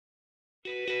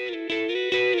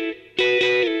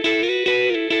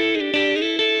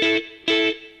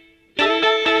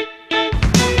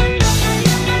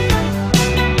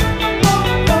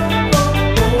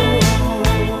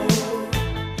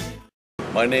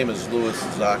name is Louis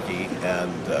Zaki,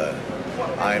 and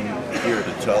I'm here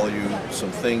to tell you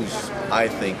some things I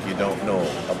think you don't know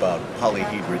about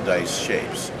polyhedra dice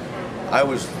shapes. I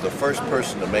was the first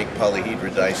person to make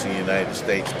polyhedra dice in the United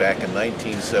States back in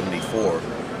 1974,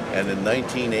 and in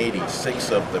 1980,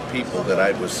 6 of the people that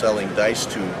I was selling dice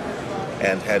to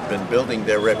and had been building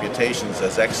their reputations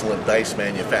as excellent dice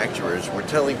manufacturers were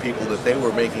telling people that they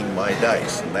were making my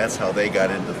dice, and that's how they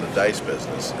got into the dice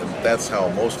business, and that's how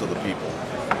most of the people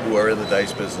who are in the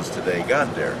dice business today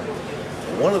got there.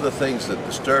 One of the things that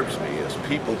disturbs me is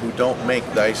people who don't make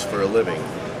dice for a living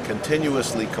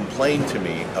continuously complain to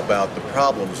me about the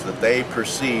problems that they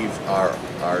perceive are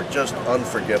just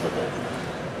unforgivable.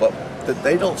 But that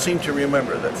they don't seem to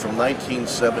remember that from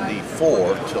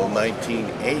 1974 till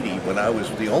 1980, when I was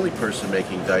the only person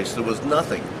making dice, there was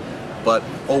nothing but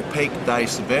opaque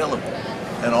dice available.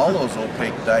 And all those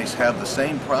opaque dice have the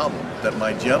same problem that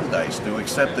my gem dice do,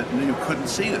 except that you couldn't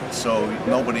see it, so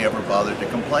nobody ever bothered to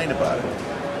complain about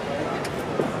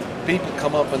it. People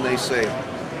come up and they say,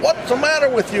 "What's the matter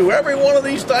with you? Every one of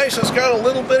these dice has got a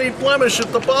little bitty blemish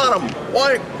at the bottom.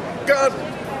 Why, God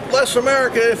bless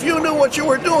America, if you knew what you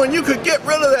were doing, you could get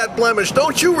rid of that blemish.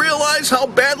 Don't you realize how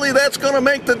badly that's going to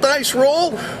make the dice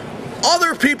roll?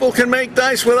 Other people can make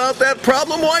dice without that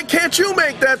problem. Why can't you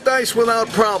make that dice without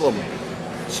problem?"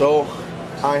 So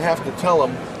I have to tell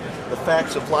them the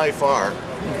facts of life are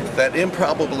that,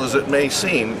 improbable as it may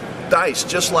seem, dice,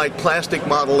 just like plastic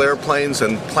model airplanes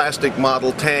and plastic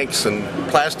model tanks and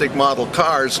plastic model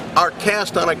cars, are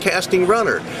cast on a casting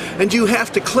runner. And you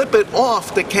have to clip it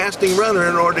off the casting runner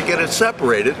in order to get it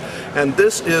separated. And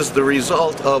this is the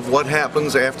result of what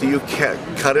happens after you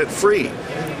cut it free.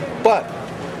 But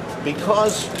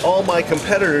because all my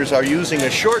competitors are using a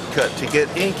shortcut to get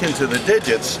ink into the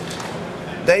digits,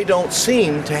 they don't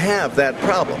seem to have that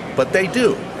problem, but they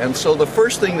do. And so the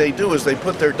first thing they do is they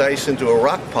put their dice into a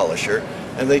rock polisher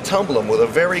and they tumble them with a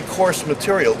very coarse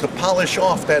material to polish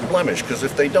off that blemish, because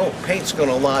if they don't, paint's going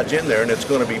to lodge in there and it's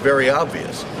going to be very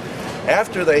obvious.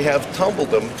 After they have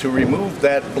tumbled them to remove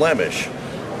that blemish,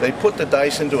 they put the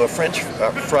dice into a French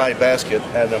fry basket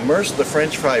and immerse the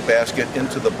French fry basket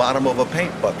into the bottom of a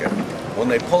paint bucket. When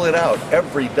they pull it out,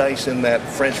 every dice in that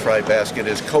French fry basket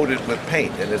is coated with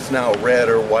paint, and it's now red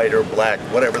or white or black,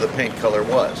 whatever the paint color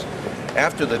was.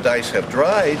 After the dice have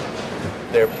dried,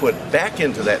 they're put back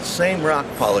into that same rock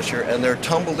polisher and they're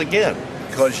tumbled again,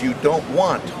 because you don't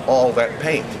want all that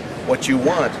paint. What you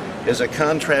want is a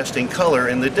contrasting color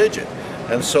in the digit.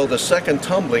 And so the second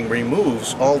tumbling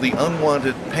removes all the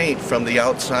unwanted paint from the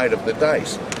outside of the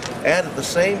dice. And at the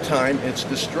same time, it's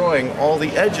destroying all the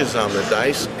edges on the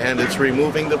dice, and it's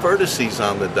removing the vertices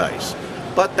on the dice.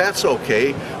 But that's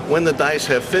okay. When the dice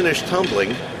have finished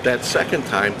tumbling that second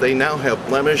time, they now have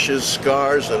blemishes,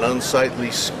 scars, and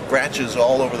unsightly scratches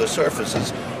all over the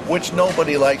surfaces, which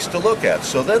nobody likes to look at.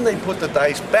 So then they put the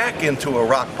dice back into a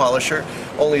rock polisher,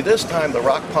 only this time the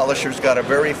rock polisher's got a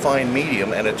very fine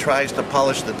medium, and it tries to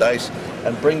polish the dice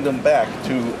and bring them back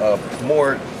to a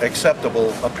more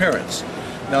acceptable appearance.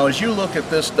 Now, as you look at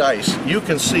this dice, you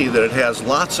can see that it has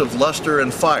lots of luster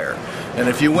and fire. And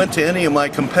if you went to any of my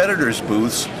competitors'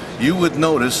 booths, you would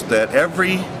notice that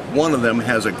every one of them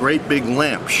has a great big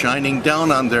lamp shining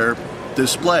down on their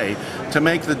display to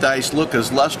make the dice look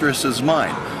as lustrous as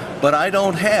mine. But I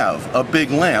don't have a big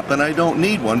lamp, and I don't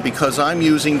need one, because I'm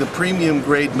using the premium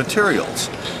grade materials.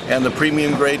 And the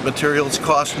premium grade materials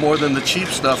cost more than the cheap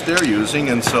stuff they're using,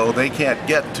 and so they can't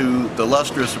get to the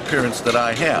lustrous appearance that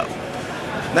I have.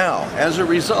 Now, as a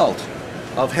result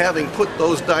of having put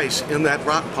those dice in that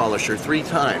rock polisher 3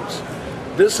 times,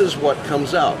 this is what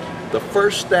comes out. The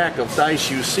first stack of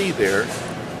dice you see there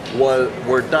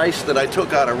were dice that I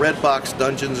took out of Redbox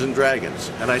Dungeons and Dragons,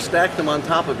 and I stacked them on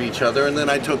top of each other, and then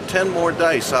I took 10 more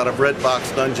dice out of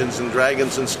Redbox Dungeons and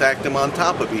Dragons and stacked them on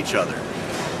top of each other.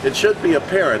 It should be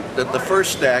apparent that the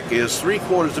first stack is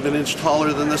 3/4 of an inch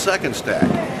taller than the second stack.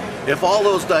 If all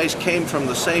those dice came from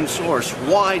the same source,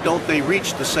 why don't they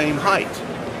reach the same height?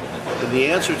 And the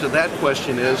answer to that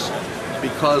question is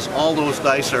because all those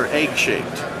dice are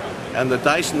egg-shaped. And the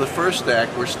dice in the first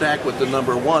stack were stacked with the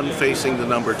number 1 facing the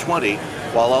number 20,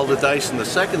 while all the dice in the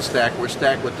second stack were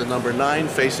stacked with the number 9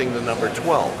 facing the number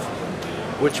 12.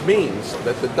 Which means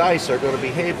that the dice are going to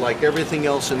behave like everything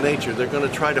else in nature. They're going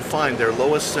to try to find their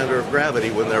lowest center of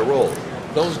gravity when they're rolled.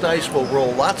 Those dice will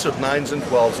roll lots of 9s and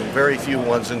 12s and very few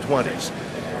 1s and 20s.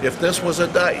 If this was a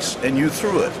dice and you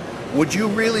threw it, would you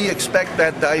really expect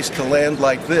that dice to land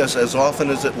like this as often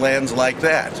as it lands like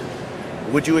that?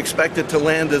 would you expect it to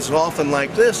land as often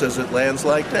like this as it lands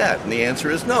like that? And the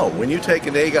answer is no. When you take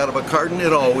an egg out of a carton,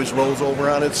 it always rolls over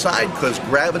on its side because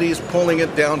gravity is pulling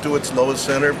it down to its lowest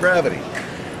center of gravity.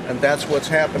 And that's what's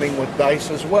happening with dice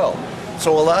as well.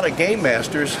 So a lot of game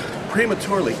masters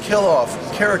prematurely kill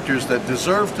off characters that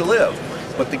deserve to live,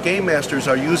 but the game masters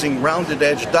are using rounded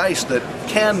edge dice that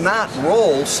cannot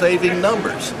roll saving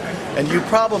numbers. And you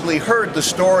probably heard the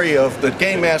story of the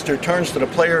game master turns to the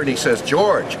player and he says,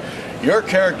 "George, your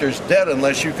character's dead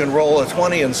unless you can roll a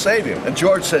 20 and save him." And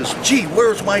George says, "Gee,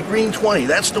 where's my green 20?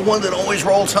 That's the one that always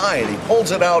rolls high." And he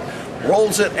pulls it out,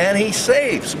 rolls it, and he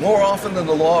saves more often than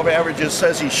the law of averages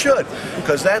says he should,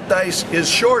 because that dice is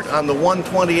short on the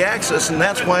 120 axis, and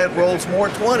that's why it rolls more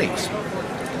 20s.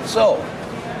 So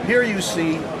here you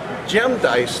see gem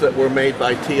dice that were made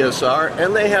by TSR,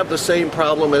 and they have the same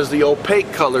problem as the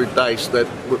opaque colored dice that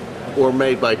were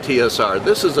made by TSR.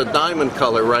 This is a diamond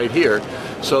color right here,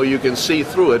 so you can see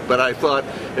through it, but I thought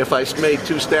if I made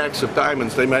 2 stacks of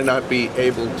diamonds, they might not be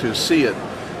able to see it.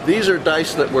 These are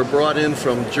dice that were brought in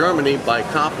from Germany by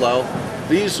Koplau.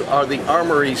 These are the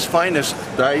Armory's finest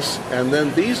dice, and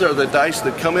then these are the dice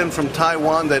that come in from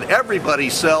Taiwan that everybody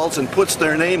sells and puts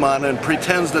their name on and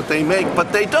pretends that they make,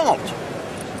 but they don't.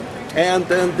 And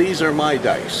then these are my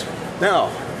dice. Now,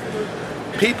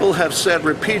 people have said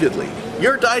repeatedly,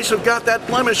 "Your dice have got that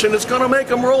blemish and it's going to make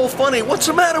them roll funny. What's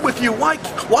the matter with you?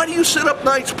 Why do you sit up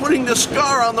nights putting the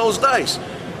scar on those dice?"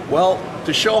 Well,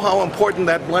 to show how important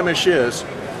that blemish is,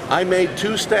 I made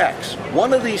 2 stacks.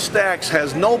 One of these stacks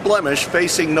has no blemish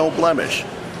facing no blemish.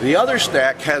 The other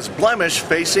stack has blemish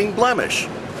facing blemish.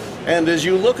 And as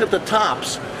you look at the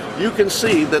tops, you can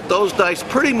see that those dice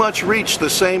pretty much reach the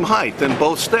same height in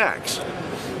both stacks.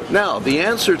 Now, the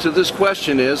answer to this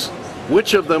question is,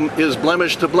 which of them is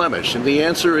blemish to blemish? And the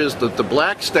answer is that the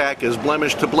black stack is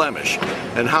blemish to blemish.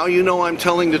 And how you know I'm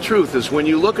telling the truth is when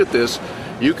you look at this,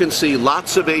 you can see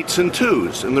lots of 8s and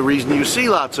 2s. And the reason you see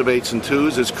lots of 8s and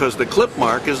 2s is because the clip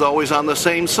mark is always on the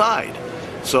same side.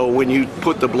 So when you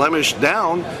put the blemish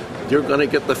down, you're going to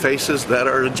get the faces that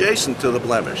are adjacent to the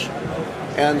blemish.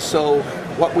 And so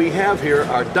what we have here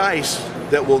are dice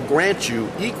that will grant you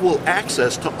equal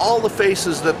access to all the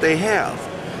faces that they have.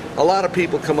 A lot of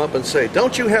people come up and say,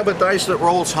 "Don't you have a dice that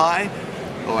rolls high?"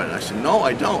 Oh, and I said, "No,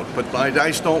 I don't, but my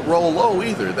dice don't roll low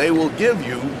either. They will give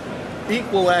you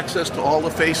equal access to all the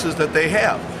faces that they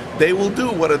have. They will do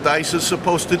what a dice is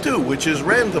supposed to do, which is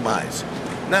randomize."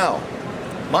 Now,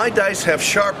 my dice have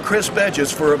sharp, crisp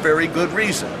edges for a very good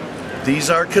reason. These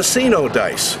are casino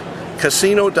dice.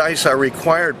 Casino dice are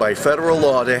required by federal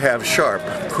law to have sharp,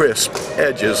 crisp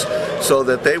edges so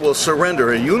that they will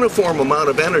surrender a uniform amount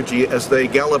of energy as they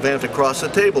gallivant across a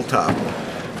tabletop.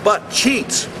 But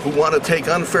cheats who want to take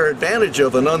unfair advantage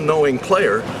of an unknowing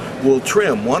player will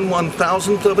trim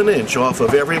 1/1000th of an inch off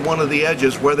of every one of the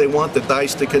edges where they want the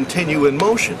dice to continue in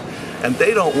motion. And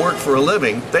they don't work for a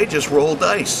living, they just roll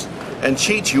dice and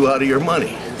cheat you out of your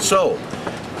money. So,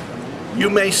 you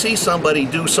may see somebody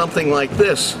do something like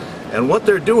this, and what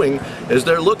they're doing is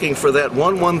they're looking for that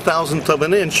 1/1000th of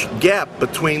an inch gap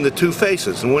between the 2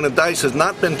 faces. And when a dice has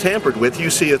not been tampered with, you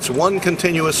see it's one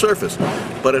continuous surface.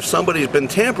 But if somebody's been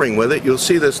tampering with it, you'll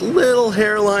see this little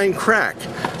hairline crack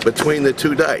between the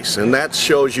 2 dice. And that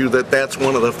shows you that that's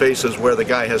one of the faces where the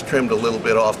guy has trimmed a little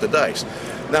bit off the dice.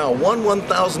 Now,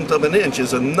 1/1000th of an inch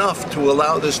is enough to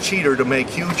allow this cheater to make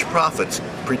huge profits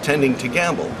pretending to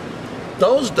gamble.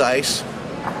 Those dice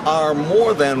are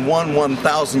more than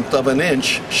 1/1000th of an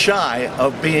inch shy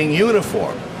of being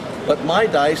uniform. But my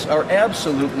dice are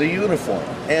absolutely uniform.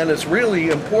 And it's really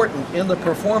important in the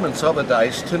performance of a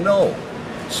dice to know.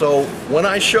 So when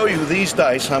I show you these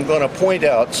dice, I'm going to point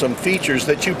out some features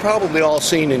that you've probably all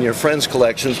seen in your friends'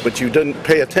 collections, but you didn't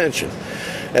pay attention.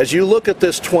 As you look at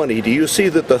this 20, do you see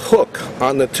that the hook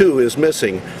on the 2 is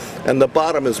missing, and the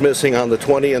bottom is missing on the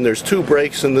 20, and there's 2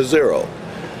 breaks in the 0?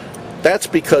 That's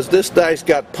because this dice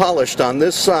got polished on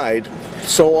this side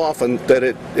so often that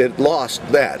it lost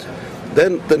that.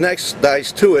 Then the next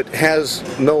dice to it has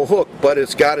no hook, but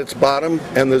it's got its bottom,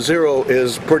 and the 0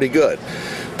 is pretty good.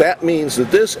 That means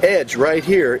that this edge right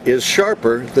here is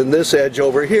sharper than this edge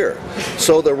over here.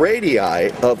 So the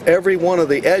radii of every one of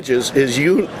the edges is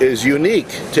unique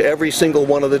to every single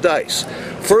one of the dice.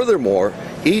 Furthermore,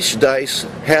 each dice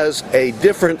has a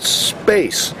different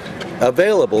space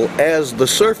available as the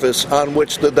surface on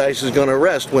which the dice is going to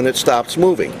rest when it stops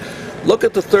moving. Look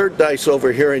at the third dice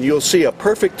over here and you'll see a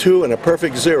perfect 2 and a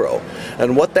perfect 0.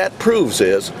 And what that proves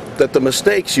is that the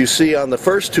mistakes you see on the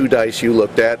first 2 dice you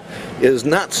looked at is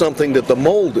not something that the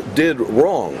mold did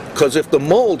wrong. Because if the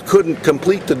mold couldn't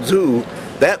complete the 2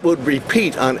 that would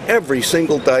repeat on every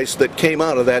single dice that came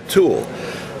out of that tool.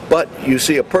 But you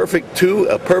see a perfect 2,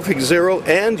 a perfect 0,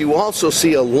 and you also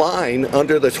see a line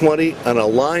under the 20 and a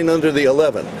line under the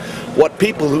 11. What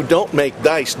people who don't make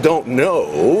dice don't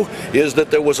know is that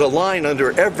there was a line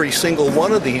under every single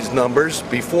one of these numbers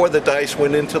before the dice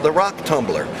went into the rock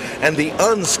tumbler. And the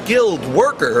unskilled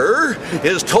worker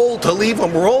is told to leave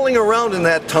them rolling around in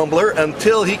that tumbler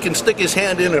until he can stick his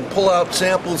hand in and pull out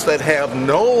samples that have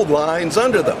no lines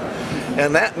under them.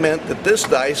 And that meant that this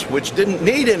dice, which didn't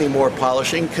need any more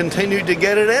polishing, continued to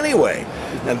get it anyway.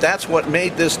 And that's what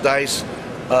made this dice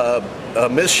a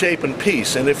misshapen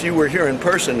piece. And if you were here in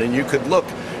person and you could look,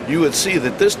 you would see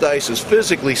that this dice is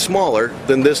physically smaller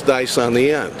than this dice on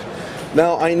the end.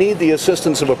 Now, I need the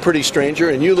assistance of a pretty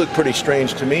stranger, and you look pretty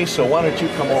strange to me, so why don't you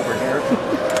come over here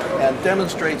and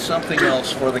demonstrate something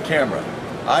else for the camera.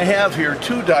 I have here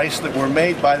 2 dice that were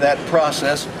made by that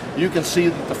process. You can see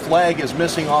that the flag is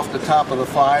missing off the top of the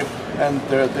 5, and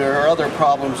there are other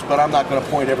problems, but I'm not going to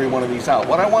point every one of these out.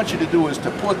 What I want you to do is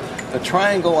to put the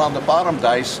triangle on the bottom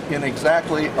dice in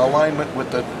exactly alignment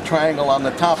with the triangle on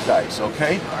the top dice,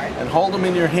 okay? And hold them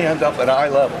in your hand up at eye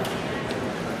level.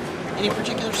 Any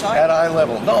particular side? At eye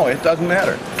level. No, it doesn't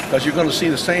matter, because you're going to see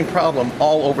the same problem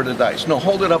all over the dice. No,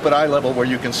 hold it up at eye level where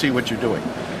you can see what you're doing.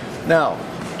 Now,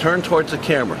 turn towards the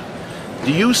camera.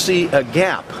 Do you see a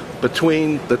gap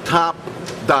between the top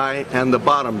die and the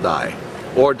bottom die?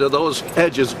 Or do those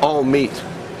edges all meet?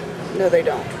 No, they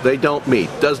don't. They don't meet.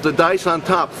 Does the dice on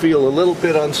top feel a little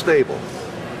bit unstable?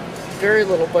 Very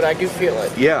little, but I do feel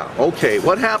it. Yeah, okay.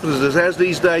 What happens is as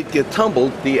these dice get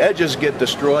tumbled, the edges get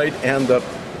destroyed and the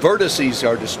vertices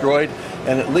are destroyed,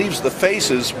 and it leaves the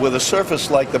faces with a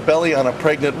surface like the belly on a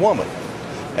pregnant woman.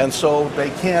 And so they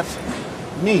can't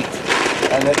meet,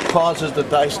 and it causes the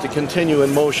dice to continue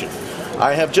in motion.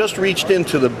 I have just reached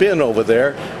into the bin over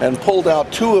there and pulled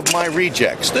out 2 of my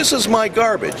rejects. This is my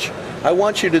garbage. I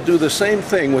want you to do the same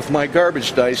thing with my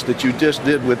garbage dice that you just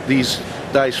did with these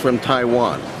dice from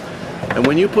Taiwan. And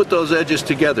when you put those edges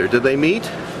together, do they meet?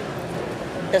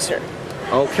 Yes, sir.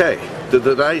 Okay. Do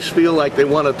the dice feel like they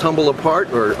want to tumble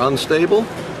apart or unstable?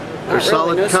 There's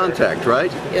solid contact,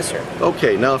 right? Yes, sir.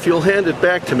 Okay, now if you'll hand it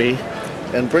back to me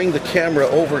and bring the camera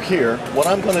over here, what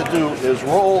I'm going to do is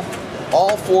roll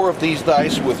all 4 of these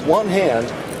dice with one hand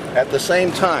at the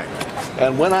same time.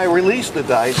 And when I release the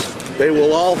dice, they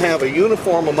will all have a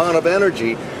uniform amount of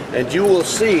energy, and you will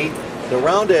see the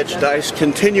round edge dice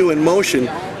continue in motion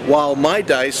while my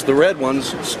dice, the red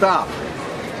ones, stop.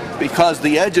 Because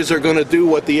the edges are going to do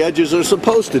what the edges are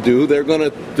supposed to do. They're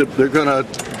going to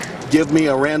give me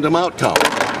a random outcome.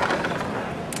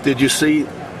 Did you see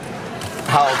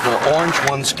how the orange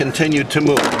ones continued to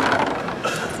move?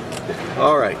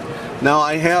 All right. Now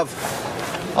I have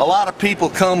a lot of people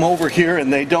come over here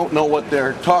and they don't know what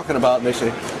they're talking about, and they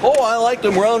say, oh, I like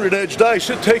them rounded edge dice.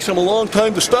 It takes them a long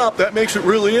time to stop. That makes it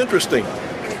really interesting.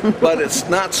 But it's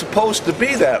not supposed to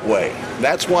be that way.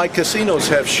 That's why casinos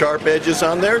have sharp edges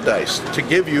on their dice, to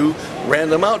give you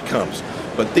random outcomes.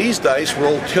 But these dice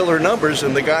roll killer numbers,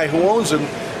 and the guy who owns them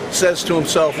says to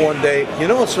himself one day, you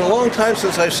know, it's a long time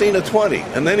since I've seen a 20.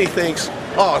 And then he thinks,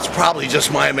 oh, it's probably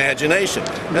just my imagination.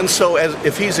 And so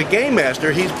if he's a game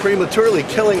master, he's prematurely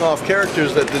killing off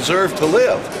characters that deserve to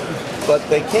live. But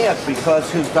they can't,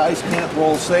 because his dice can't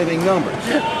roll saving numbers.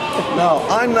 Now,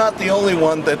 I'm not the only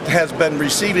one that has been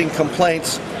receiving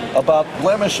complaints about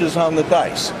blemishes on the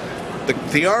dice.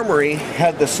 The Armory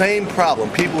had the same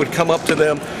problem. People would come up to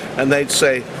them and they'd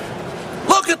say,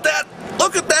 look at that!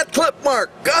 Look at that clip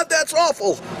mark! God, that's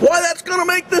awful! Why, that's gonna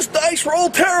make this dice roll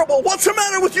terrible! What's the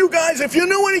matter with you guys? If you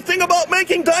knew anything about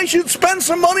making dice, you'd spend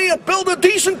some money and build a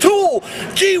decent tool!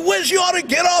 Gee whiz, you ought to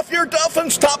get off your duff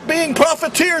and stop being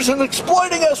profiteers and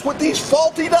exploiting us with these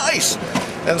faulty dice!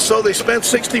 And so they spent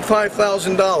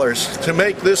 $65,000 to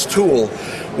make this tool,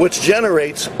 which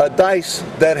generates a dice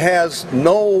that has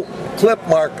no clip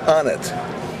mark on it.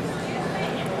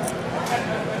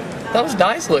 Those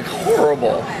dice look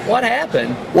horrible. What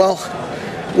happened? Well,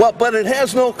 but it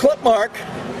has no clip mark.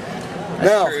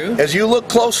 Now, as you look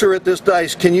closer at this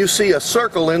dice, can you see a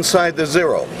circle inside the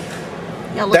 0?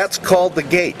 Yeah, that's called the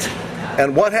gate.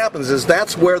 And what happens is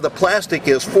that's where the plastic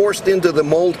is forced into the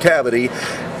mold cavity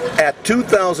at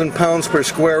 2,000 pounds per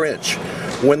square inch.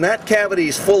 When that cavity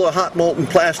is full of hot molten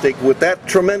plastic with that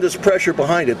tremendous pressure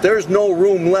behind it, there's no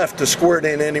room left to squirt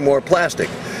in any more plastic.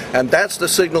 And that's the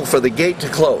signal for the gate to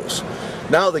close.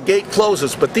 Now the gate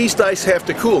closes, but these dice have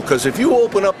to cool, because if you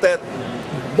open up that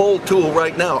mold tool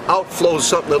right now, out flows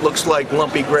something that looks like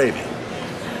lumpy gravy.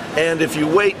 And if you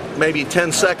wait maybe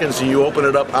 10 seconds and you open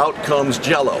it up, out comes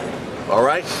Jell-O. all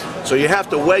right? So you have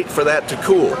to wait for that to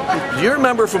cool. Do you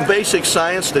remember from basic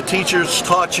science the teachers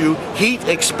taught you heat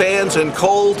expands and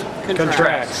cold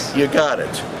Contracts. You got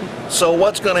it. So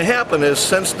what's going to happen is,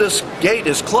 since this gate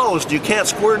is closed, you can't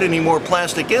squirt any more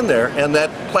plastic in there, and that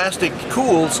plastic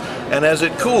cools, and as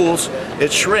it cools,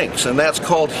 it shrinks, and that's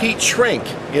called heat shrink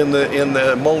in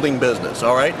the molding business,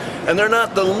 all right? And they're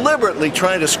not deliberately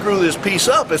trying to screw this piece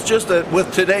up. It's just that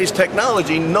with today's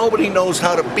technology, nobody knows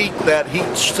how to beat that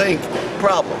heat sink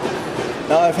problem.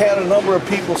 Now, I've had a number of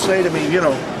people say to me, you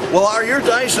know, well, are your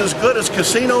dice as good as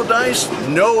casino dice?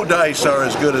 No dice are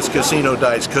as good as casino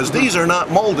dice, because these are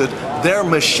not molded. They're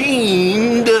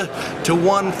machined to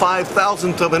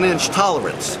 1/5000th of an inch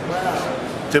tolerance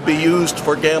to be used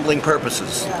for gambling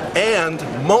purposes. And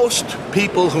most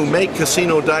people who make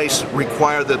casino dice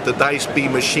require that the dice be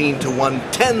machined to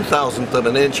 1/10,000th of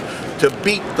an inch to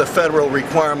beat the federal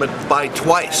requirement by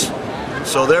twice.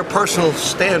 So their personal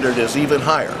standard is even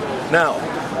higher. Now,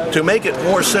 to make it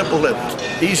more simple and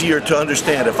easier to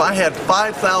understand, if I had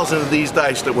 5,000 of these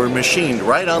dice that were machined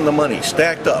right on the money,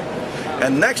 stacked up,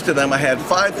 and next to them I had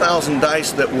 5,000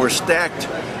 dice that were stacked,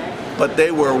 but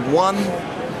they were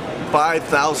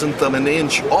 1/5000th of an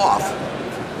inch off,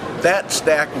 that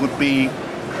stack would be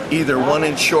either 1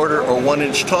 inch shorter or 1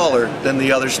 inch taller than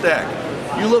the other stack.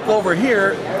 You look over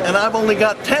here, and I've only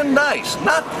got 10 dice,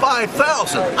 not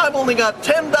 5,000. I've only got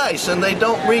 10 dice, and they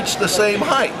don't reach the same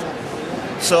height.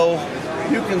 So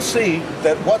you can see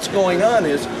that what's going on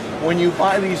is, when you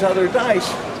buy these other dice,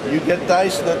 you get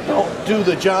dice that don't do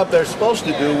the job they're supposed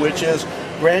to do, which is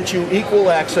grant you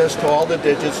equal access to all the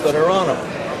digits that are on them.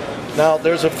 Now,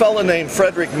 there's a fellow named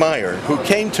Frederick Meyer who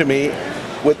came to me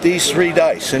with these 3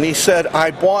 dice, and he said,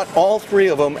 I bought all 3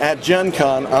 of them at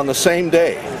GenCon on the same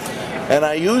day, and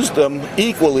I used them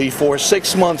equally for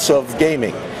 6 months of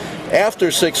gaming.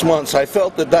 After 6 months, I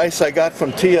felt the dice I got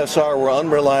from TSR were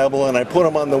unreliable, and I put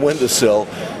them on the windowsill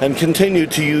and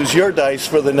continued to use your dice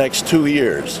for the next 2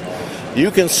 years.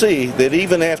 You can see that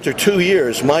even after 2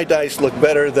 years, my dice look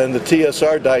better than the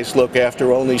TSR dice look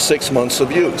after only 6 months of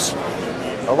use.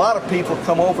 A lot of people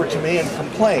come over to me and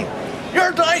complain,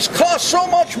 your dice cost so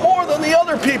much more than the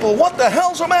other people. What the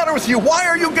hell's the matter with you? Why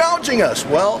are you gouging us?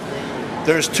 Well,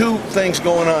 there's 2 things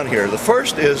going on here. The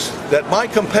first is that my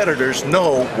competitors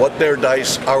know what their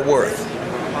dice are worth,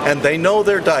 and they know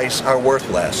their dice are worth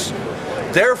less.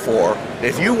 Therefore,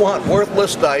 if you want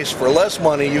worthless dice for less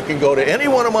money, you can go to any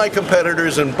one of my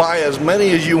competitors and buy as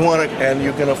many as you want and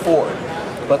you can afford.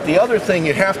 But the other thing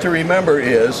you have to remember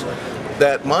is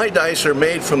that my dice are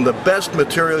made from the best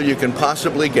material you can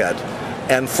possibly get,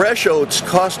 and fresh oats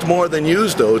cost more than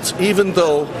used oats, even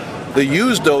though the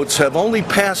used oats have only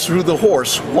passed through the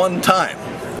horse 1 time.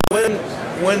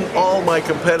 When all my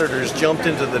competitors jumped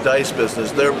into the dice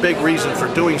business, their big reason for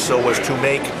doing so was to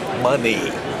make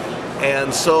money.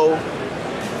 And so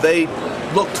they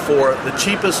looked for the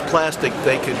cheapest plastic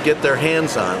they could get their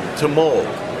hands on to mold.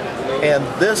 And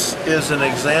this is an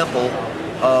example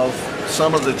of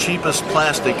some of the cheapest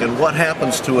plastic and what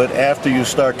happens to it after you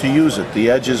start to use it. The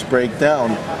edges break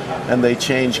down and they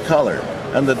change color,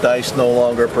 and the dice no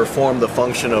longer perform the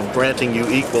function of granting you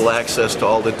equal access to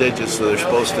all the digits that they're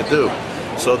supposed to do.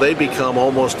 So they become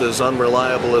almost as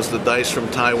unreliable as the dice from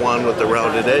Taiwan with the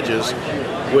rounded edges,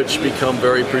 which become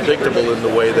very predictable in the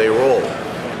way they roll.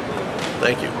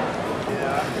 Thank you.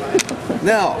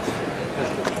 Now,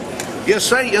 you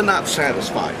say you're not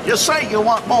satisfied. You say you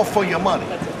want more for your money.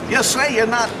 You say you're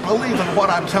not believing what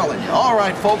I'm telling you. All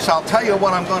right, folks, I'll tell you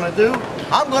what I'm going to do.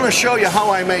 I'm going to show you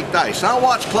how I make dice. Now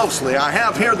watch closely. I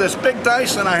have here this big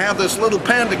dice, and I have this little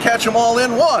pen to catch them all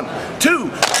in. 1, 2,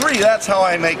 3. That's how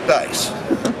I make dice.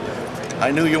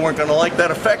 I knew you weren't going to like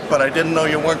that effect, but I didn't know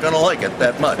you weren't going to like it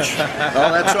that much.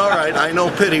 Well, that's all right. I know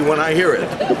pity when I hear it.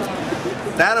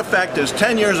 That effect is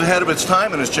 10 years ahead of its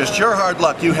time, and it's just your hard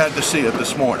luck you had to see it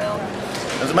this morning.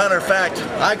 As a matter of fact,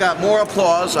 I got more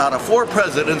applause out of 4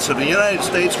 presidents of the United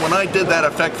States when I did that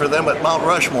effect for them at Mount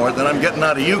Rushmore than I'm getting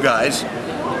out of you guys.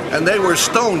 And they were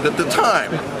stoned at the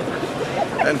time.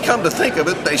 And come to think of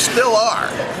it, they still are.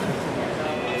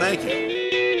 Thank you.